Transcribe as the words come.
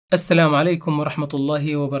السلام عليكم ورحمة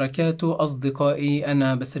الله وبركاته أصدقائي.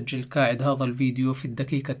 أنا بسجل قاعد هذا الفيديو في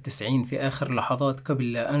الدقيقة 90 في آخر لحظات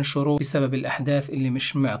قبل لا أنشره بسبب الأحداث اللي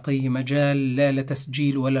مش معطي مجال لا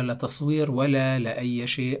لتسجيل ولا لتصوير ولا لأي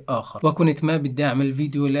شيء آخر. وكنت ما بدي أعمل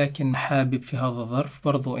فيديو، لكن حابب في هذا الظرف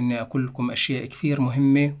برضو إني أقول لكم أشياء كثير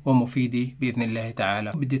مهمة ومفيدة بإذن الله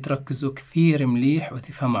تعالى. بدي تركزوا كثير مليح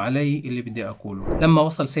وتفهموا علي اللي بدي أقوله. لما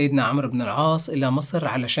وصل سيدنا عمرو بن العاص إلى مصر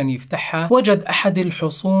علشان يفتحها، وجد أحد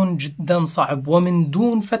الحصون جدا صعب، ومن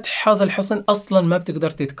دون فتح هذا الحصن اصلا ما بتقدر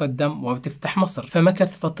تتقدم وبتفتح مصر.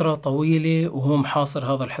 فمكث فترة طويلة وهو محاصر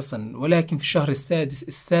هذا الحصن، ولكن في الشهر السادس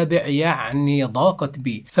السابع يعني ضاقت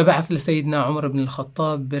به، فبعث لسيدنا عمر بن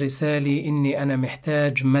الخطاب برسالة اني انا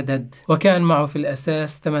محتاج مدد، وكان معه في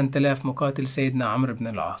الاساس 8000 مقاتل سيدنا عمرو بن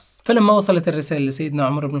العاص. فلما وصلت الرسالة لسيدنا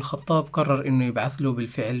عمر بن الخطاب قرر انه يبعث له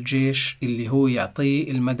بالفعل جيش اللي هو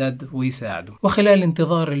يعطيه المدد ويساعده. وخلال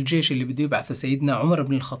انتظار الجيش اللي بده يبعثه سيدنا عمر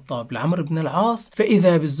بن الخطاب لعمرو بن العاص،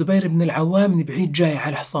 فإذا بالزبير بن العوام من بعيد جاي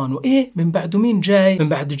على الحصان. وإيه من بعده مين جاي؟ من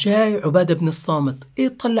بعده جاي عبادة بن الصامت. إيه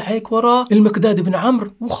طلع هيك وراه المقداد بن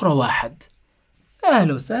عمرو وأخرى واحد.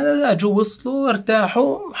 أهلا وسهلا، أجوا وصلوا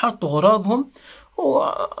ارتاحوا حطوا غراضهم،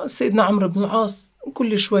 وسيدنا عمرو بن العاص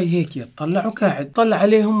كل شوي هيك يطلع وقاعد طلع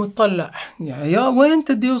عليهم ويطلع، يا وين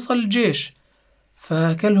تدي يوصل الجيش؟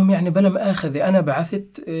 فقال لهم يعني بلا مؤاخذة أنا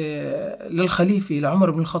بعثت للخليفة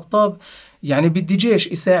لعمر بن الخطاب، يعني بدي جيش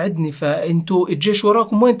يساعدني، فأنتوا الجيش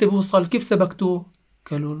وراكم وين تبي يوصل؟ كيف سبقتوه؟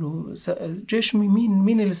 قالوا له جيش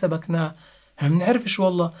مين اللي سبقناه؟ احنا ما بنعرفش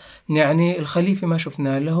والله، يعني الخليفة ما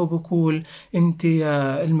شفناه، له بقول انت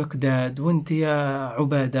يا المقداد وانت يا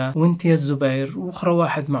عبادة وانت يا الزبير واخرى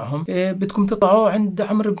واحد معهم بدكم تطلعوا عند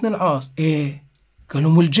عمرو بن العاص. ايه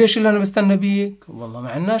قالوا مو الجيش اللي انا بستنى بيك؟ والله ما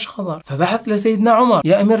عندناش خبر. فبعث لسيدنا عمر،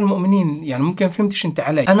 يا امير المؤمنين يعني ممكن فهمتش انت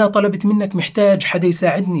علي، انا طلبت منك محتاج حدا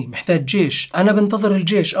يساعدني، محتاج جيش، انا بنتظر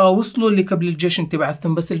الجيش. وصلوا اللي قبل الجيش انت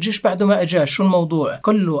بعثتهم، بس الجيش بعده ما اجاش، شو الموضوع؟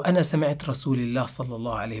 قال له انا سمعت رسول الله صلى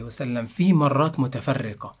الله عليه وسلم في مرات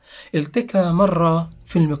متفرقة التقى مرة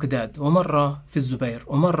في المقداد، ومرة في الزبير،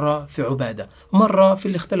 ومرة في عبادة، ومرة في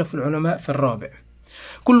اللي اختلف العلماء في الرابع،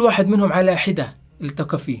 كل واحد منهم على حدة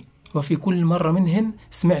التقى فيه، وفي كل مرة منهن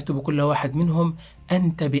سمعت بكل واحد منهم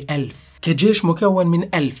أنت ب1000 كجيش مكون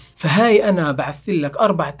من 1000. فهاي أنا بعثت لك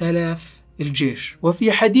 4000 الجيش.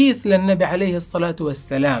 وفي حديث للنبي عليه الصلاة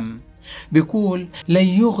والسلام بيقول لن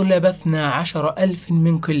يغلب 12000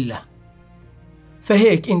 من قلة.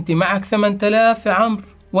 فهيك أنت معك 8000 يا عمرو،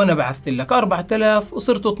 وأنا بعثت لك 4000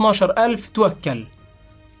 وصرتوا 12000، توكل.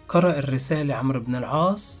 قرأ الرسالة عمرو بن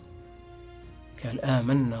العاص قال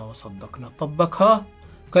آمنا وصدقنا، طبقها.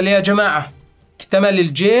 قال يا جماعة اكتمل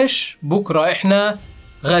الجيش، بكرة احنا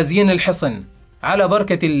غازيين الحصن على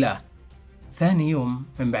بركة الله. ثاني يوم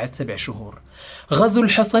من بعد 7 شهور غزوا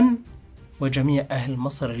الحصن، وجميع أهل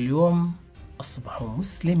مصر اليوم أصبحوا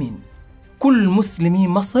مسلمين. كل مسلمي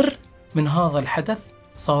مصر من هذا الحدث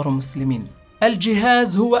صاروا مسلمين.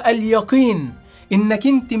 الجهاز هو اليقين، إنك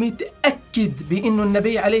انت متأكد بأنه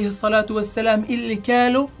النبي عليه الصلاة والسلام اللي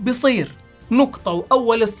كاله بصير، نقطة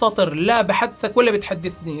وأول السطر، لا بحدثك ولا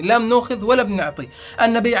بتحدثني، لا بناخذ ولا بنعطي.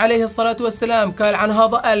 النبي عليه الصلاة والسلام قال عن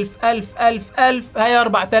هذا 1000 هاي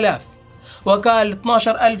 4000، وقال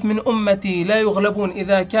 12000 من أمتي لا يغلبون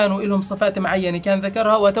إذا كانوا لهم صفات معينة كان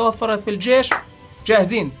ذكرها وتوفرت في الجيش،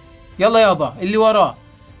 جاهزين يلا يابا اللي وراه.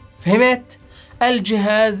 فهمت؟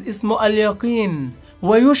 الجهاز اسمه اليقين،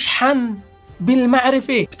 ويشحن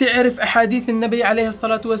بالمعرفة. بتعرف أحاديث النبي عليه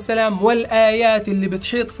الصلاة والسلام والآيات اللي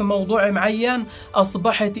بتحيط في موضوع معين،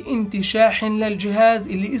 أصبحت أنت شاحن للجهاز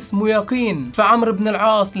اللي اسمه يقين. فعمرو بن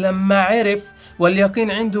العاص لما عرف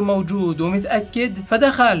واليقين عنده موجود ومتأكد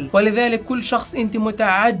فدخل. ولذلك كل شخص أنت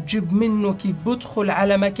متعجب منه كيف بدخل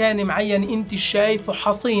على مكان معين أنت شايفه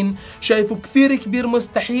حصين، شايفه كثير كبير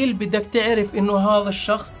مستحيل، بدك تعرف إنه هذا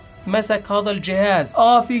الشخص مسك هذا الجهاز.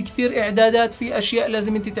 في كثير إعدادات، في أشياء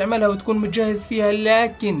لازم أنت تعملها وتكون متجهز فيها،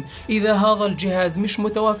 لكن إذا هذا الجهاز مش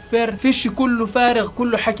متوفر فيش، كله فارغ،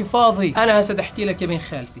 كله حكي فاضي. أنا هسه أحكي لك يا بنت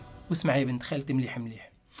خالتي، واسمعي يا بنت خالتي مليح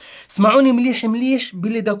مليح، اسمعوني مليح مليح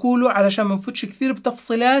باللي دقوله علشان ما نفوتش كثير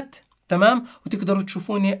بتفصيلات، تمام؟ وتقدروا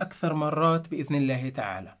تشوفوني أكثر مرات بإذن الله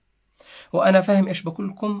تعالى. وأنا فاهم إيش بقول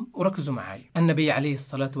لكم، وركزوا معي. النبي عليه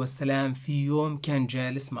الصلاة والسلام في يوم كان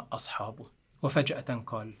جالس مع أصحابه، وفجأة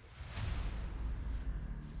قال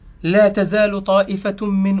لا تزال طائفة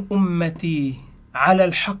من أمتي على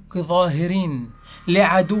الحق ظاهرين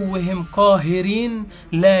لعدوهم قاهرين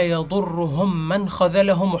لا يضرهم من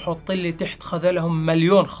خذلهم، وحط لي تحت خذلهم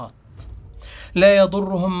 1,000,000 خط، لا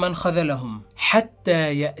يضرهم من خذلهم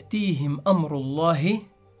حتى يأتيهم أمر الله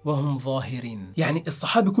وهم ظاهرين. يعني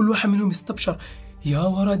الصحابة كل واحد منهم يستبشر، يا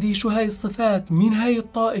ولدي شو هاي الصفات؟ مين هاي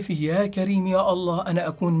الطائفة؟ يا كريم يا الله أنا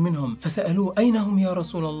أكون منهم. فسألوه أين هم يا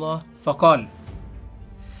رسول الله؟ فقال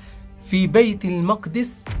في بيت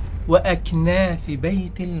المقدس وأكناف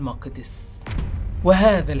بيت المقدس.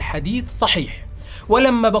 وهذا الحديث صحيح.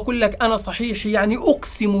 ولما بقول لك أنا صحيح يعني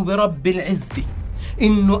أقسم برب العزة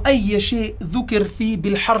إنه أي شيء ذكر فيه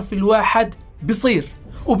بالحرف الواحد بصير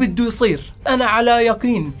وبده يصير. أنا على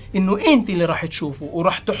يقين إنه أنت اللي راح تشوفه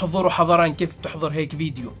وراح تحضره حضران كيف تحضر هيك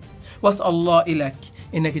فيديو. واسأل الله إلك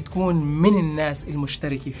إنك تكون من الناس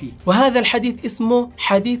المشتركة فيه. وهذا الحديث اسمه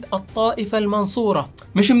حديث الطائفة المنصورة،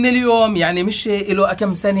 مش من اليوم، يعني مش له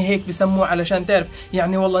كم سنة هيك بسموه علشان تعرف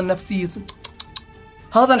يعني والله النفسية.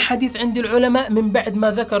 هذا الحديث عند العلماء من بعد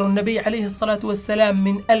ما ذكروا النبي عليه الصلاة والسلام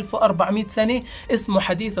من 1400 سنة، اسمه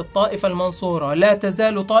حديث الطائفة المنصورة. لا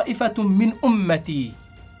تزال طائفة من أمتي،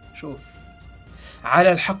 شوف،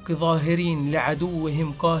 على الحق ظاهرين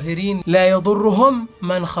لعدوهم قاهرين لا يضرهم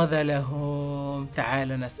من خذلهم.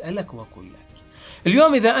 تعال نسألك وأقول لك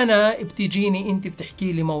اليوم إذا أنا بتجيني أنت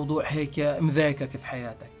بتحكي لي موضوع هيك مذاكك في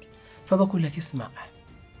حياتك، فبقول لك اسمع،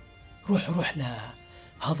 روح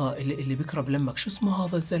هذا اللي بيقرب لمك، شو اسمه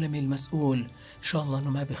هذا الزلمة المسؤول، إن شاء الله إنه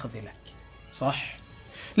ما بيخذلك. صح؟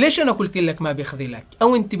 ليش أنا قلت لك ما بيخذلك؟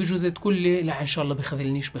 أو أنت بجوز تقول لي لا إن شاء الله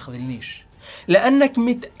بيخذلنيش، لأنك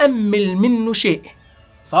متأمل منه شيء.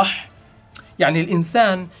 صح؟ يعني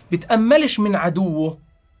الإنسان بتأملش من عدوه،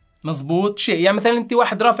 مزبوط، شيء. يعني مثلا أنت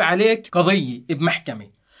واحد رافع عليك قضية بمحكمة،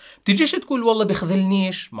 بتجيش تقول والله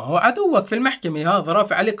بيخذلنيش، ما هو عدوك في المحكمة هذا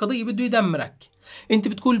رافع عليك قضية بده يدمرك. انت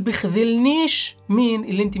بتقول بخذلنيش مين؟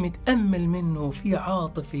 اللي انت متأمل منه، في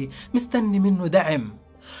عاطفة، مستني منه دعم.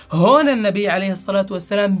 هون النبي عليه الصلاة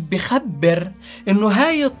والسلام بخبر انه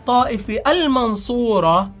هاي الطائفة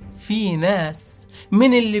المنصورة في ناس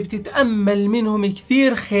من اللي بتتأمل منهم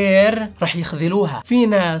كثير خير رح يخذلوها، في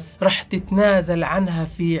ناس رح تتنازل عنها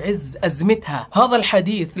في عز أزمتها. هذا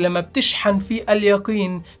الحديث لما بتشحن فيه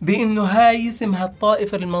اليقين بأنه هاي اسمها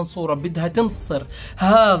الطائفة المنصورة بدها تنتصر،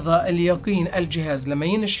 هذا اليقين الجهاز لما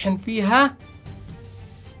ينشحن فيها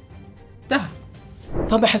انتهى.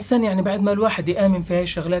 طب حسان يعني بعد ما الواحد يآمن في هاي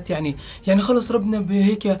الشغلات يعني خلص ربنا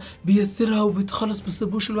بهيك بيسرها وبتخلص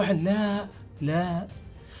بصيبوش الواحد؟ لا،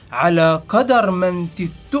 على قدر ما انت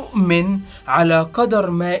تؤمن، على قدر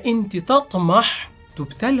ما انت تطمح،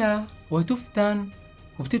 تبتلى وتفتن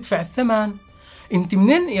وبتدفع الثمن. انت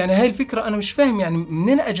منين يعني هاي الفكرة انا مش فاهم، يعني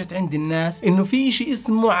منين اجت عند الناس انه في اشي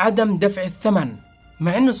اسمه عدم دفع الثمن،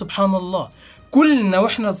 مع انه سبحان الله كلنا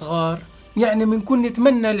واحنا صغار يعني بنكون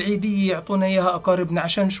نتمنى العيدية يعطونا إياها أقاربنا،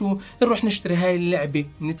 عشان شو؟ نروح نشتري هاي اللعبة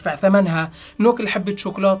ندفع ثمنها، ناكل حبة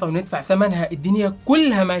شوكولاتة وندفع ثمنها. الدنيا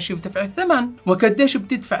كلها ماشية بدفع الثمن. وقديش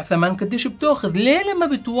بتدفع ثمن قديش بتاخذ. ليه لما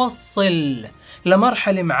بتوصل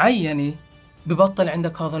لمرحلة معينة ببطل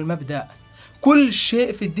عندك هذا المبدأ؟ كل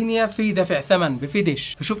شيء في الدنيا في دفع ثمن،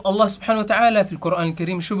 بفيدش. فشوف الله سبحانه وتعالى في القرآن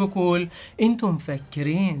الكريم شو بيقول؟ انتم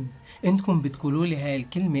مفكرين انتم بتقولوا لي هاي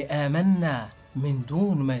الكلمة آمنا من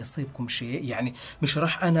دون ما يصيبكم شيء؟ يعني مش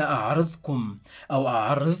راح أنا أعرضكم أو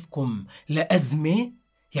أعرضكم لأزمة؟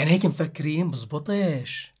 يعني هيك مفكرين؟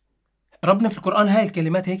 بزبطش. ربنا في القرآن هاي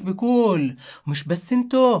الكلمات هيك بيقول، مش بس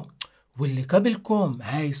انتو واللي قبلكم،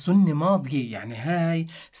 هاي سنة ماضية، يعني هاي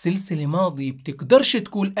سلسلة ماضية، بتقدرش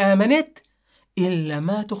تقول آمنت إلا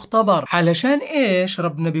ما تختبر. علشان إيش؟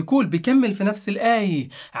 ربنا بيقول بيكمل في نفس الآية،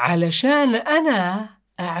 علشان أنا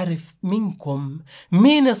أعرف منكم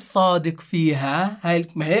مين الصادق فيها. هاي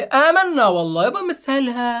ما هي آمنا، والله يبقى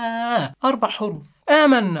مسهلها 4 حروف،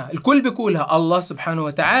 آمنا الكل بيقولها. الله سبحانه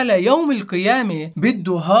وتعالى يوم القيامة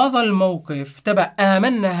بده هذا الموقف تبع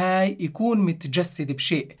آمنا هاي يكون متجسد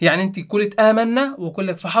بشيء. يعني انت قلت آمنا وقل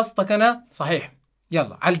لك فحصتك أنا صحيح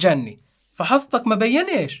يلا على الجنة، فحصتك ما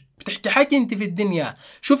بينش، بتحكي حكي انت في الدنيا.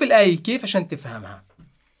 شوف الآية كيف عشان تفهمها.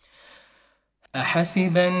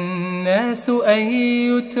 أحسب الناس أن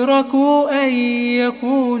يتركوا أن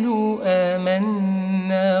يقولوا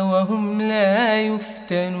آمنا وهم لا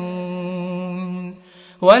يفتنون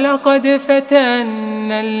ولقد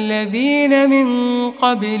فتنا الذين من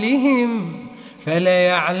قبلهم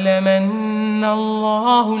فليعلمن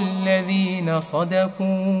الله الذين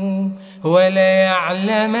صدقوا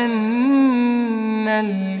وليعلمن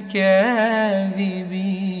الكاذبين.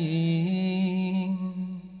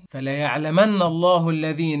 فليعلمن الله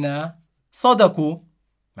الذين صدقوا،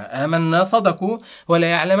 ما آمنا صدقوا،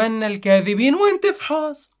 وليعلمن الكاذبين. وانت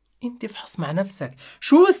افحص مع نفسك،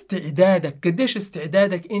 شو استعدادك؟ قديش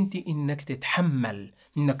استعدادك انت انك تتحمل،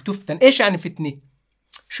 انك تفتن. ايش يعني فتنة؟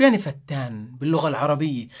 شو يعني فتان باللغة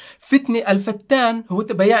العربية؟ فتنة، الفتان هو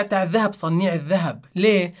بياع الذهب، صنيع الذهب.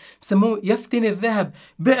 ليه؟ بسموه يفتن الذهب،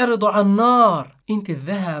 بيعرضوا على النار. انت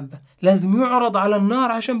الذهب لازم يعرض على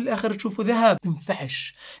النار عشان بالاخر تشوفوا ذهب،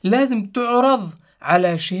 تنفعش. لازم تعرض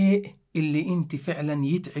على شيء اللي انت فعلا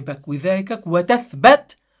يتعبك ويضايقك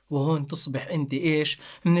وتثبت، وهون تصبح انت ايش؟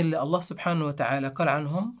 من اللي الله سبحانه وتعالى قال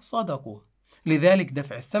عنهم صدقوا. لذلك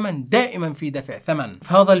دفع الثمن دائما في دفع ثمن.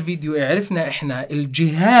 في هذا الفيديو عرفنا احنا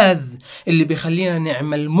الجهاز اللي بيخلينا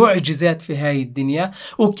نعمل معجزات في هاي الدنيا،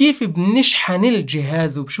 وكيف بنشحن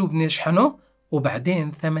الجهاز وبشو بنشحنه،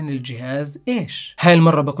 وبعدين ثمن الجهاز ايش. هاي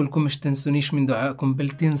المرة بقولكم مش تنسونيش من دعائكم، بل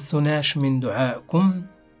تنسوناش من دعائكم،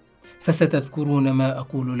 فستذكرون ما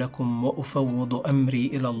أقول لكم وأفوض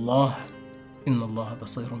أمري إلى الله إن الله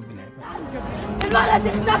بصير بالعباد. الولد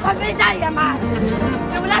اختفى بإيديا معنا.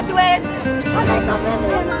 الولاد وين؟ أنا يطمني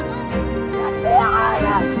يا ماما. يا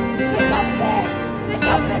عالم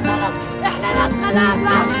بكفي طلب. إحنا ناس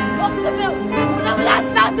غلابة أقسم، والأولاد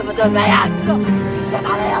ماتوا بدون ما ياكلوا. يشهد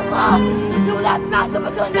علي الله، الأولاد ماتوا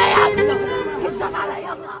بدون ما ياكلوا. يشهد علي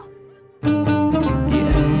الله.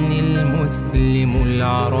 لأني المسلم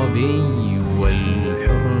العربي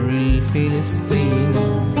والحر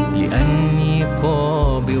الفلسطيني، لأني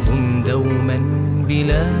قابض دوما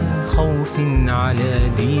بلا خوف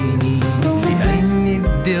على ديني، لأني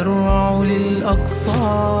الدرع للأقصى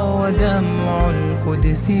ودمع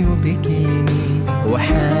القدس يبكيني،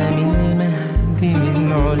 وحامي المهد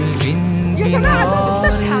من علج بنار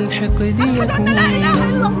الحقد يكون،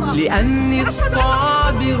 لأني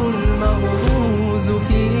الصابر المغروز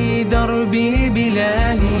في دربي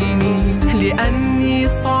بلا لين، لأني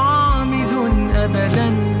صامد أبدا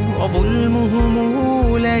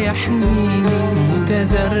وظلمهم لا يحنيني،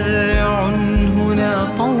 متزرع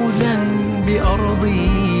هنا طولا بأرضي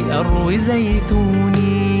أروي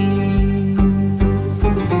زيتوني،